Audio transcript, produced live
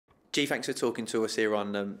G, thanks for talking to us here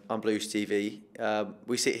on Blues TV.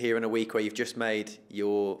 We sit here in a week where you've just made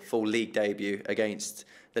your full league debut against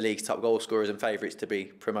the league's top goal scorers and favourites to be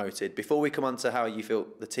promoted. Before we come on to how you feel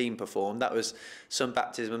the team performed, that was some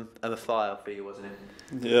baptism of a fire for you, wasn't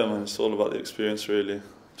it? Yeah, man, it's all about the experience, really.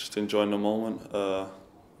 Just enjoying the moment.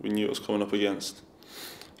 We knew it was coming up against.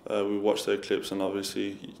 We watched their clips, and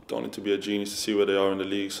obviously you don't need to be a genius to see where they are in the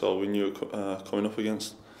league, so we knew it coming up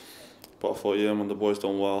against. But I thought, yeah, man, the boys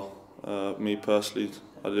done well. Me personally,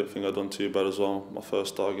 I didn't think I'd done too bad as well. My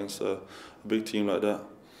first start against a big team like that.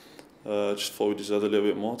 Just thought we deserved a little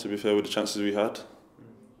bit more, to be fair, with the chances we had.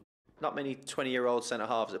 Not many 20-year-old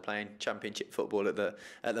centre-halves are playing championship football at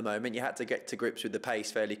the moment. You had to get to grips with the pace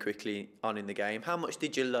fairly quickly on in the game. How much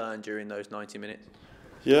did you learn during those 90 minutes?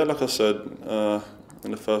 Yeah, like I said, in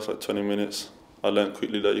the first 20 minutes, I learned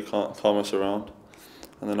quickly that you can't mess around.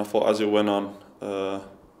 And then I thought as it went on,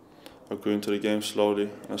 I grew into the game slowly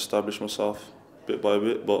and established myself bit by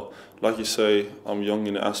bit. But like you say, I'm young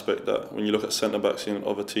in the aspect that when you look at centre-backs in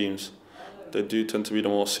other teams, they do tend to be the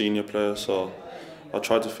more senior players. So I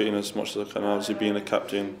tried to fit in as much as I can. Obviously, being a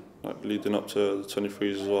captain, leading up to the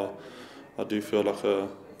 23s as well, I do feel like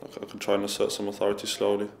I can try and assert some authority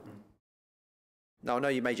slowly. Now, I know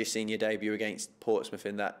you made your senior debut against Portsmouth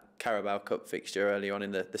in that Carabao Cup fixture early on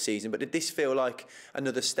in the season, but did this feel like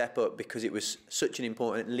another step up because it was such an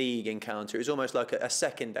important league encounter? It was almost like a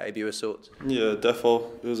second debut of sorts. Yeah,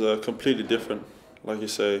 defo. It was completely different. Like you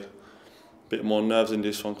say, a bit more nerves in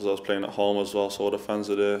this one because I was playing at home as well, so all the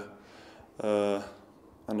fans are there.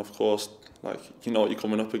 And of course, you know what you're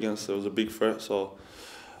coming up against. There was a big threat. So,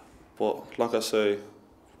 but like I say,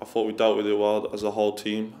 I thought we dealt with it well as a whole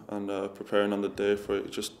team, and preparing on the day for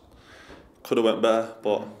it just could have went better.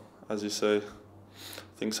 But as you say,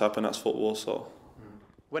 things happen. That's football. So,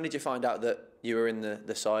 when did you find out that you were in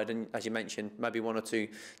the side? And as you mentioned, maybe one or two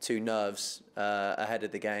nerves ahead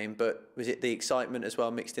of the game. But was it the excitement as well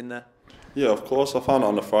mixed in there? Yeah, of course. I found out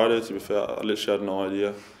on the Friday. To be fair, I literally had no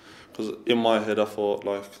idea, because in my head I thought,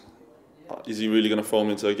 is he really going to throw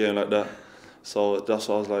me into a game like that? So that's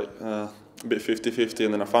why I was like, a bit 50-50,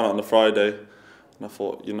 and then I found out on the Friday, and I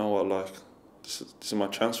thought, you know what, this is my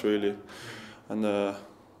chance really. And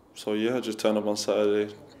so yeah, I just turned up on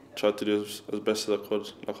Saturday, tried to do as best as I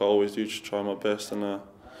could, like I always do, just try my best and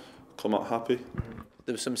come out happy.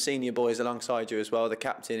 There were some senior boys alongside you as well, the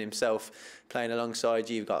captain himself playing alongside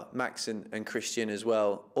you. You've got Max and Christian as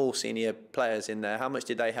well, all senior players in there. How much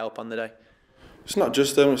did they help on the day? It's not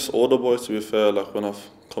just them, it's all the boys, to be fair. When I've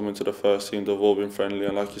come into the first team, they've all been friendly,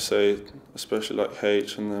 and like you say, especially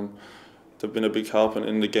H and them, they've been a big help, and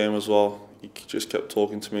in the game as well. He just kept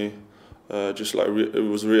talking to me, it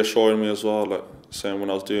was reassuring me as well, saying when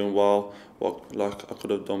I was doing well, I could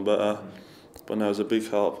have done better. But now it's a big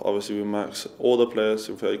help, obviously with Max. All the players,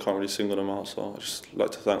 you can't really single them out, so I just like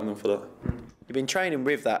to thank them for that. You've been training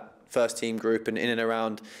with that first team group and in and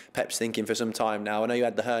around Pep's thinking for some time now. I know you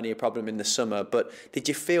had the hernia problem in the summer, but did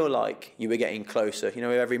you feel like you were getting closer? You know,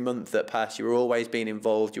 every month that passed, you were always being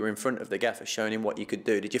involved. You were in front of the gaffer, showing him what you could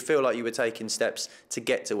do. Did you feel like you were taking steps to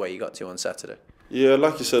get to where you got to on Saturday? Yeah,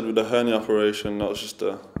 like you said, with the hernia operation, I was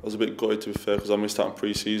a bit gutted, to be fair, because I missed out on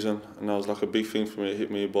pre-season, and that was a big thing for me. It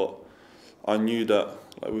hit me, but I knew that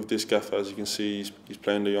with this gaffer, as you can see, he's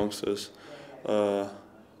playing the youngsters.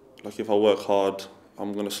 If I work hard,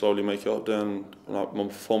 I'm going to slowly make it up there. And my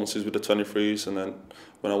performances with the 23s, and then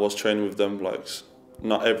when I was training with them,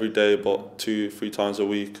 not every day, but 2-3 times a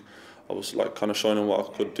week, I was kind of showing them what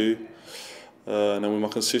I could do. And then with my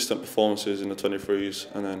consistent performances in the 23s,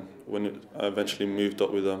 and then when I eventually moved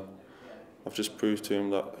up with them, I've just proved to him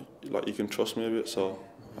that you can trust me a bit. So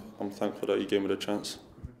I'm thankful that he gave me the chance.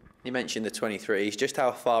 You mentioned the 23s. Just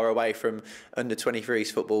how far away from under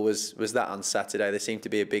 23s football was that on Saturday? There seemed to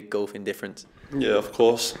be a big gulf in difference. Yeah, of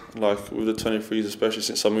course. With the 23s, especially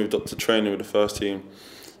since I moved up to training with the first team,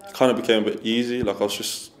 it kind of became a bit easy. I was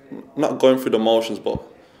just not going through the motions, but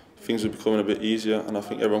things were becoming a bit easier, and I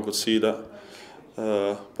think everyone could see that.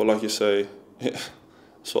 But like you say,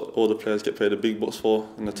 it's what all the players get paid the big bucks for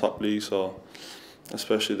in the top league. So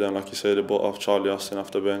especially then, like you say, they bought off Charlie Austin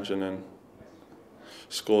off the bench and then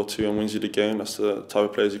score 2 and wins you the game. That's the type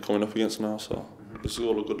of players you're coming up against now. So this is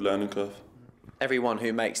all a good learning curve. Everyone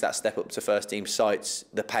who makes that step up to first team cites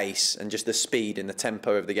the pace and just the speed and the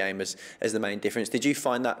tempo of the game as the main difference. Did you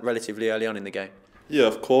find that relatively early on in the game? Yeah,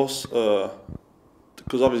 of course.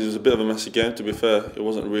 Because obviously it was a bit of a messy game, to be fair. It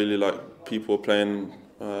wasn't really people were playing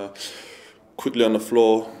quickly on the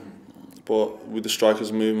floor, but with the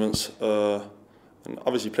strikers' movements, and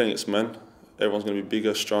obviously playing against men, everyone's going to be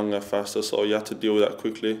bigger, stronger, faster, so you have to deal with that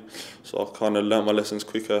quickly. So I kind of learnt my lessons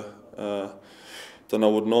quicker. than I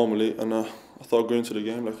would normally, and I thought I'd go into the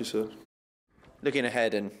game, like you said. Looking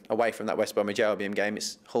ahead and away from that West Bromwich Albion game,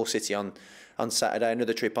 it's Hull City on Saturday,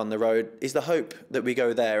 another trip on the road. Is the hope that we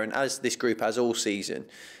go there, and as this group has all season,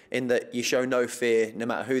 in that you show no fear no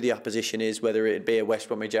matter who the opposition is, whether it be a West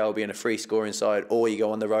Bromwich Albion, a free scoring side, or you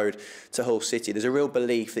go on the road to Hull City, there's a real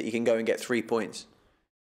belief that you can go and get 3 points?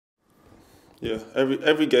 Yeah,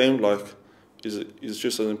 every game is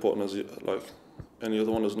just as important as any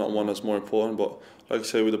other one. There's not one that's more important, but like I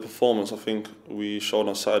say, with the performance, I think we showed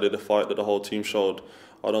on Saturday, the fight that the whole team showed.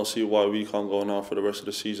 I don't see why we can't go now for the rest of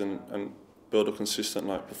the season and build a consistent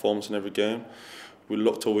performance in every game. We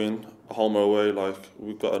look to win, home or away.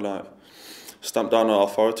 We've got to stamp down our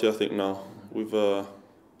authority. I think now we've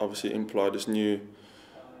obviously implied this new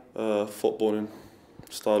footballing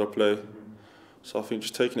style of play. So I think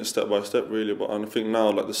just taking it step by step really. And I think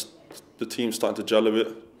now the team's starting to gel a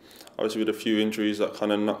bit. Obviously with a few injuries that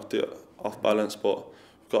kind of knocked it off balance, but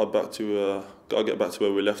we've got to get back to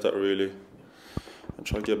where we left at really, and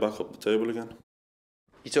try to get back up the table again.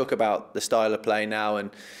 You talk about the style of play now,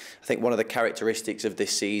 and I think one of the characteristics of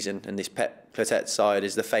this season and this Pep Clotet side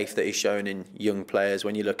is the faith that he's shown in young players.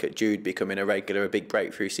 When you look at Jude becoming a regular, a big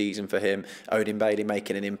breakthrough season for him, Odin Bailey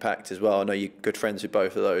making an impact as well. I know you're good friends with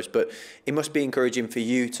both of those, but it must be encouraging for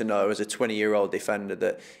you to know as a 20-year-old defender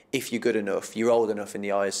that if you're good enough, you're old enough in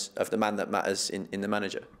the eyes of the man that matters in the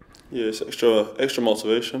manager. Yeah, it's extra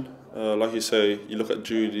motivation. Like you say, you look at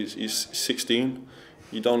Jude, he's 16.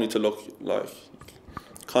 You don't need to look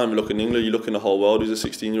can't even look in England, you look in the whole world. He's a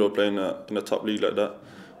 16-year-old playing in a top league like that,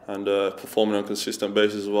 and performing on a consistent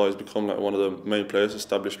basis as well. He's become one of the main players,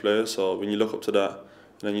 established players. So when you look up to that,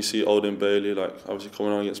 and then you see Odin Bailey obviously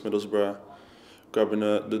coming on against Middlesbrough, grabbing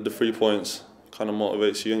the 3 points, kind of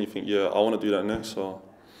motivates you, and you think, yeah, I want to do that next. So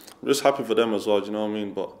I'm just happy for them as well. Do you know what I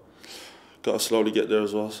mean? But got to slowly get there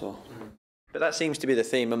as well. So. But that seems to be the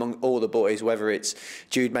theme among all the boys, whether it's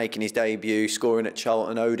Jude making his debut, scoring at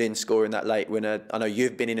Charlton, Odin scoring that late winner. I know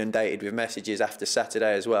you've been inundated with messages after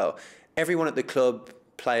Saturday as well. Everyone at the club,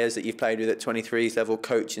 players that you've played with at 23s level,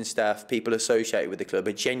 coaching staff, people associated with the club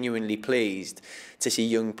are genuinely pleased to see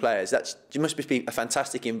young players. It must be a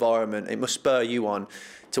fantastic environment. It must spur you on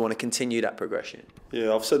to want to continue that progression.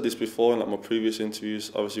 Yeah, I've said this before in my previous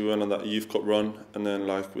interviews. Obviously we went on that youth cup run, and then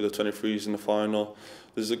with the 23s in the final,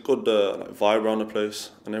 there's a good vibe around the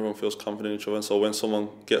place, and everyone feels confident in each other. And so when someone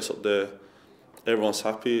gets up there, everyone's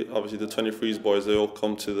happy. Obviously the 23s boys, they all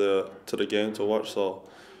come to the game to watch. So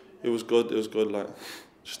it was good.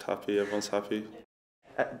 Just happy. Everyone's happy.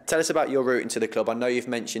 Tell us about your route into the club. I know you've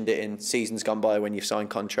mentioned it in seasons gone by when you've signed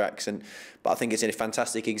contracts, but I think it's a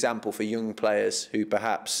fantastic example for young players who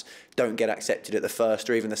perhaps don't get accepted at the first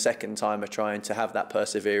or even the second time of trying to have that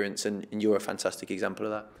perseverance, and you're a fantastic example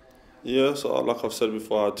of that. Yeah, so like I've said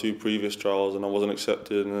before, I had 2 previous trials and I wasn't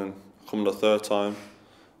accepted, and then come the 3rd time.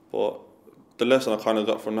 But the lesson I kind of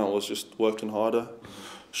got from that was just working harder.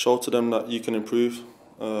 Show to them that you can improve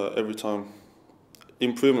every time.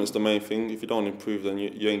 Improvement's the main thing. If you don't improve, then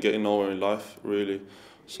you ain't getting nowhere in life, really.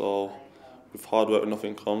 So with hard work,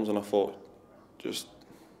 nothing comes, and I thought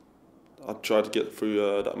I'd try to get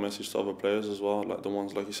through that message to other players as well, like the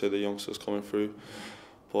ones, like you say, the youngsters coming through.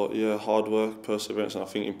 But yeah, hard work, perseverance, and I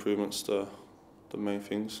think improvement's the main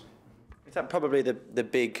things. Is that probably the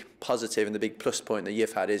big positive and the big plus point that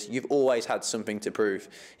you've had, is you've always had something to prove?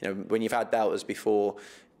 You know, when you've had doubters before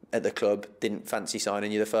at the club, didn't fancy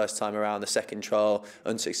signing you the first time around, the second trial,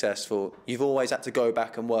 unsuccessful, you've always had to go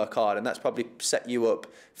back and work hard, and that's probably set you up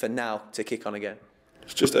for now to kick on again.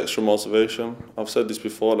 It's just extra motivation. I've said this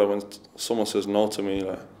before, when someone says no to me,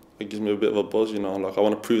 it gives me a bit of a buzz, you know, I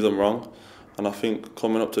want to prove them wrong. And I think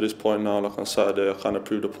coming up to this point now, on Saturday, I kind of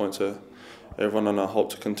proved a point to everyone, and I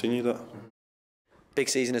hope to continue that. Big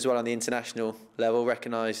season as well on the international level,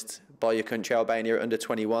 recognised by your country, Albania, at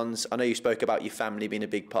under-21s. I know you spoke about your family being a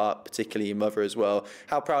big part, particularly your mother as well.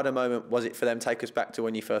 How proud a moment was it for them? Take us back to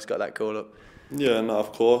when you first got that call up. Yeah, no,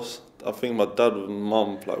 of course. I think my dad and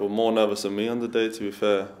mum were more nervous than me on the day, to be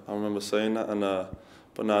fair. I remember saying that, and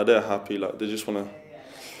but now they're happy. They just want to.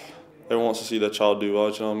 Everyone wants to see their child do well,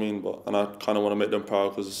 do you know what I mean? And I kind of want to make them proud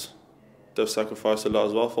because they've sacrificed a lot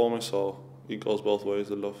as well for me, so it goes both ways,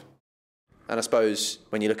 the love. And I suppose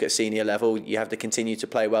when you look at senior level, you have to continue to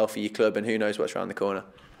play well for your club, and who knows what's around the corner.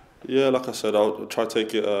 Yeah, like I said, I'll try to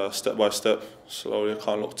take it step by step, slowly. I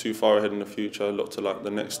can't look too far ahead in the future. I look to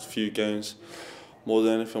the next few games more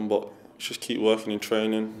than anything, but just keep working in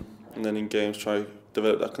training, and then in games try to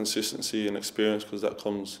develop that consistency and experience, because that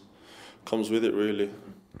comes with it, really.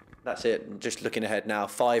 That's it. Just looking ahead now,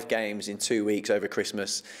 5 games in 2 weeks over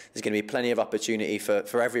Christmas. There's going to be plenty of opportunity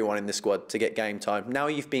for everyone in the squad to get game time. Now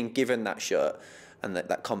you've been given that shirt, and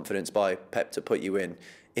that confidence by Pep to put you in.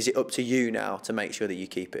 Is it up to you now to make sure that you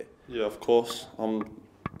keep it? Yeah, of course. I'm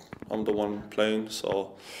the one playing,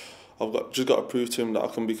 so I've just got to prove to him that I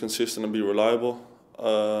can be consistent and be reliable.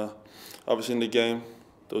 Obviously in the game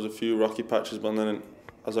there was a few rocky patches, but then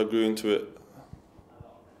as I grew into it,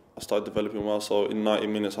 I started developing well. So in 90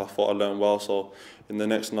 minutes I thought I learned well, so in the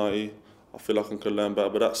next 90 I feel like I can learn better,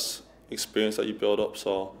 but that's experience that you build up.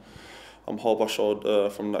 So I'm hope I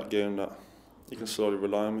showed from that game that you can slowly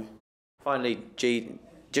rely on me. Finally, G,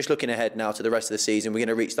 just looking ahead now to the rest of the season, we're going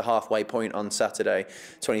to reach the halfway point on Saturday.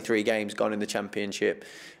 23 games gone in the Championship.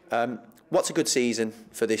 What's a good season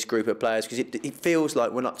for this group of players? Because it feels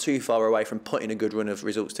like we're not too far away from putting a good run of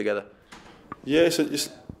results together. Yeah,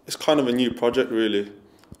 it's kind of a new project really.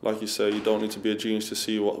 Like you say, you don't need to be a genius to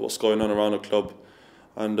see what's going on around the club,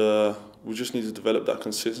 and we just need to develop that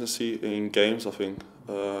consistency in games, I think,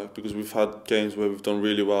 because we've had games where we've done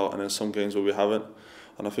really well and then some games where we haven't.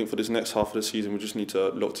 And I think for this next half of the season, we just need to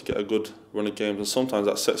look to get a good run of games. And sometimes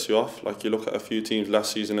that sets you off. Like you look at a few teams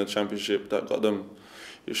last season in the Championship that got them,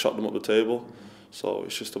 it shot them up the table. So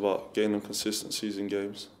it's just about getting them consistencies in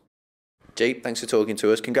games. G, thanks for talking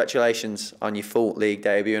to us. Congratulations on your full league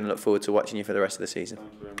debut, and I look forward to watching you for the rest of the season.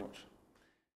 Thank you very much.